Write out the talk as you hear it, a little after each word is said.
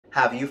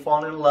Have you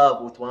fallen in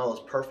love with one of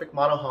those perfect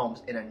model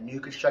homes in a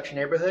new construction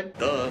neighborhood?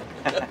 Duh.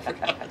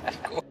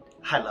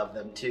 I love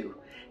them too.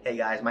 Hey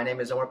guys, my name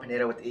is Omar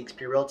Pineda with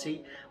eXp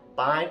Realty.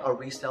 Buying a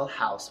resale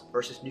house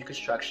versus new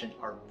construction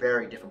are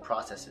very different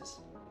processes.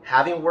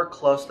 Having worked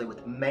closely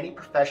with many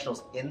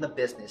professionals in the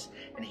business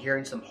and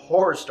hearing some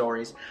horror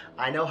stories,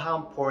 I know how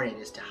important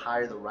it is to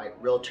hire the right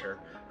realtor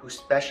who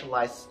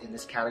specializes in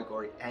this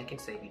category and can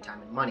save you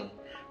time and money.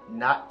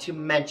 Not to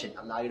mention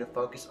allow you to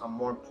focus on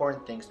more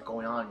important things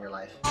going on in your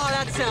life. Oh,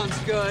 that sounds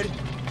good.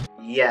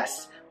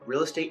 Yes,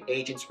 real estate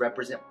agents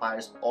represent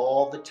buyers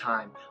all the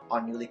time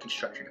on newly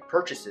constructed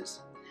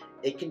purchases.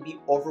 It can be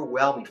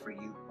overwhelming for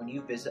you when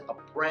you visit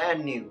a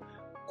brand new,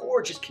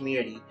 gorgeous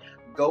community,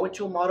 go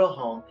into a model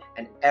home,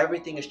 and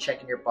everything is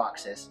checking your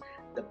boxes.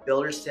 The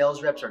builder's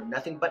sales reps are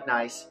nothing but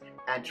nice,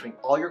 answering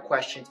all your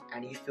questions,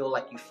 and you feel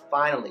like you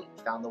finally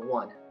found the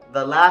one.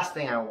 The last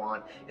thing I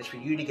want is for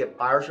you to get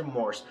buyer's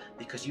remorse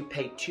because you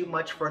paid too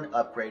much for an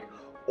upgrade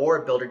or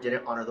a builder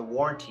didn't honor the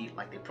warranty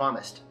like they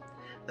promised.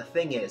 The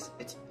thing is,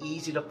 it's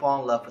easy to fall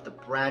in love with a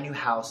brand new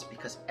house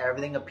because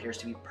everything appears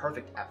to be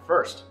perfect at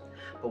first.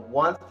 But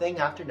one thing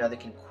after another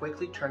can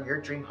quickly turn your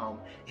dream home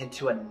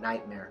into a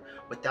nightmare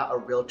without a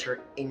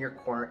realtor in your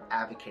corner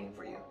advocating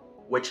for you.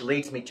 Which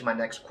leads me to my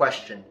next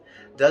question.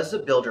 Does the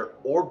builder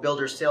or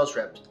builder sales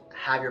reps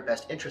have your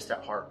best interest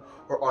at heart,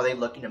 or are they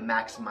looking to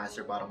maximize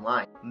their bottom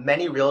line?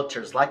 Many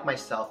realtors like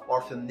myself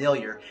are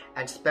familiar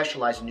and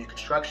specialize in new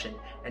construction,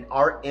 and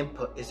our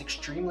input is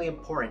extremely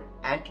important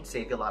and can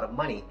save you a lot of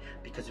money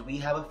because we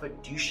have a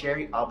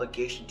fiduciary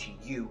obligation to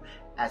you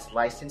as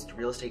licensed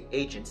real estate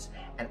agents,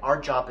 and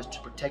our job is to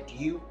protect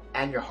you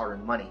and your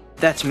hard-earned money.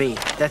 That's me.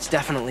 That's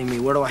definitely me.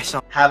 Where do I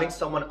sign? Having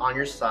someone on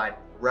your side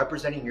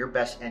representing your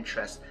best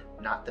interests,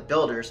 not the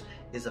builders,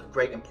 is of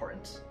great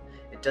importance.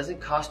 It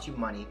doesn't cost you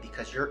money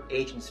because your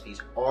agent's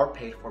fees are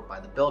paid for by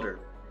the builder.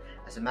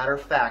 As a matter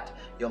of fact,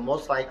 you'll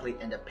most likely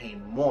end up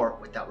paying more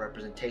without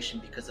representation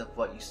because of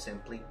what you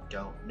simply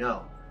don't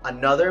know.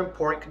 Another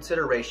important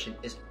consideration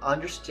is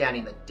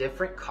understanding the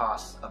different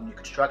costs of new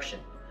construction.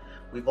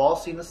 We've all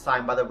seen the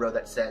sign by the road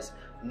that says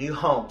new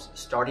homes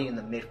starting in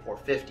the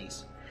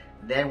mid-450s.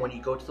 Then when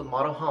you go to the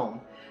model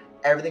home,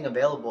 everything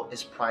available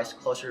is priced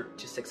closer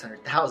to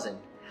 $600,000.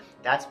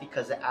 That's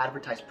because the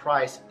advertised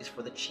price is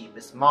for the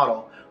cheapest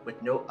model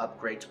with no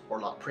upgrades or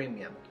lot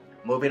premium.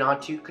 Moving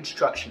on to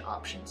construction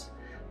options.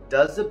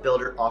 Does the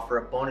builder offer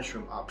a bonus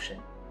room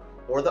option,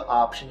 or the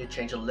option to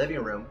change a living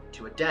room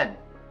to a den,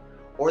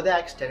 or the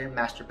extended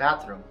master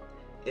bathroom?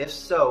 If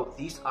so,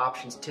 these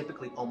options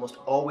typically almost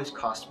always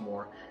cost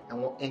more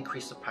and will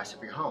increase the price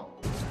of your home.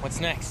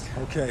 What's next?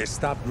 Okay,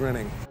 stop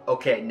grinning.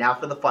 Okay, now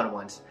for the fun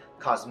ones.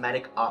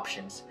 Cosmetic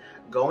options.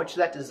 Going to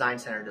that design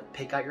center to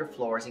pick out your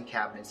floors and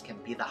cabinets can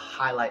be the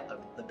highlight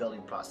of the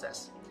building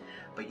process.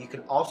 But you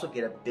can also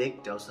get a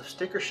big dose of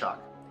sticker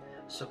shock.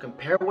 So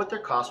compare what their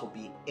cost will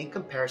be in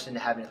comparison to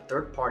having a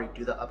third party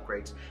do the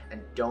upgrades,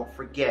 and don't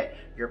forget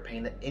you're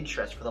paying the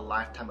interest for the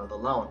lifetime of the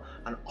loan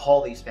on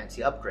all these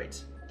fancy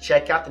upgrades.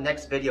 Check out the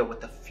next video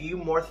with a few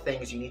more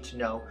things you need to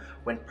know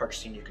when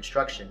purchasing new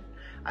construction.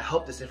 I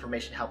hope this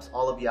information helps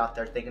all of you out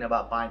there thinking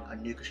about buying a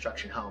new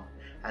construction home.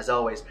 As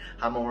always,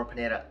 I'm Omar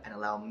Pineda, and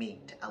allow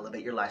me to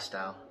elevate your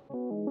lifestyle.